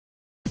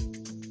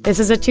This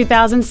is a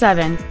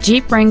 2007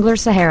 Jeep Wrangler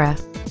Sahara.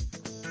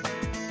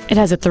 It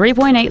has a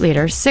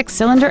 3.8-liter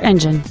six-cylinder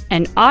engine,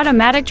 an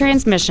automatic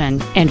transmission,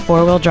 and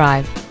four-wheel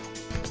drive.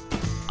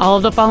 All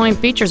of the following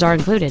features are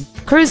included: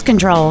 cruise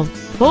control,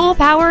 full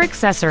power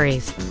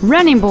accessories,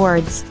 running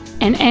boards,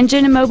 an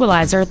engine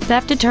immobilizer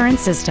theft deterrent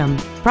system,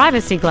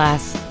 privacy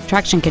glass,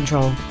 traction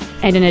control,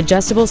 and an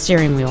adjustable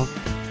steering wheel.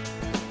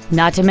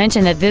 Not to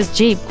mention that this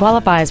Jeep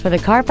qualifies for the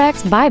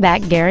Carfax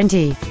buyback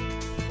guarantee.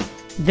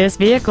 This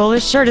vehicle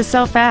is sure to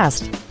sell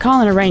fast.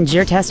 Call and arrange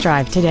your test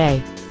drive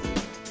today.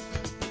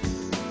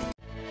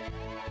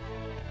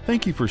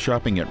 Thank you for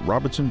shopping at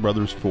Robinson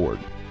Brothers Ford,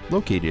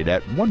 located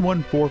at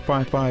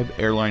 11455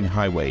 Airline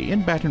Highway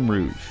in Baton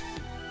Rouge.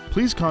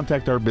 Please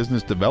contact our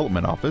business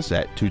development office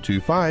at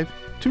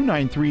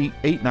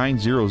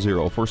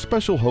 225-293-8900 for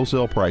special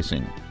wholesale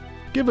pricing.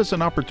 Give us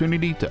an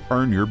opportunity to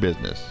earn your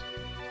business.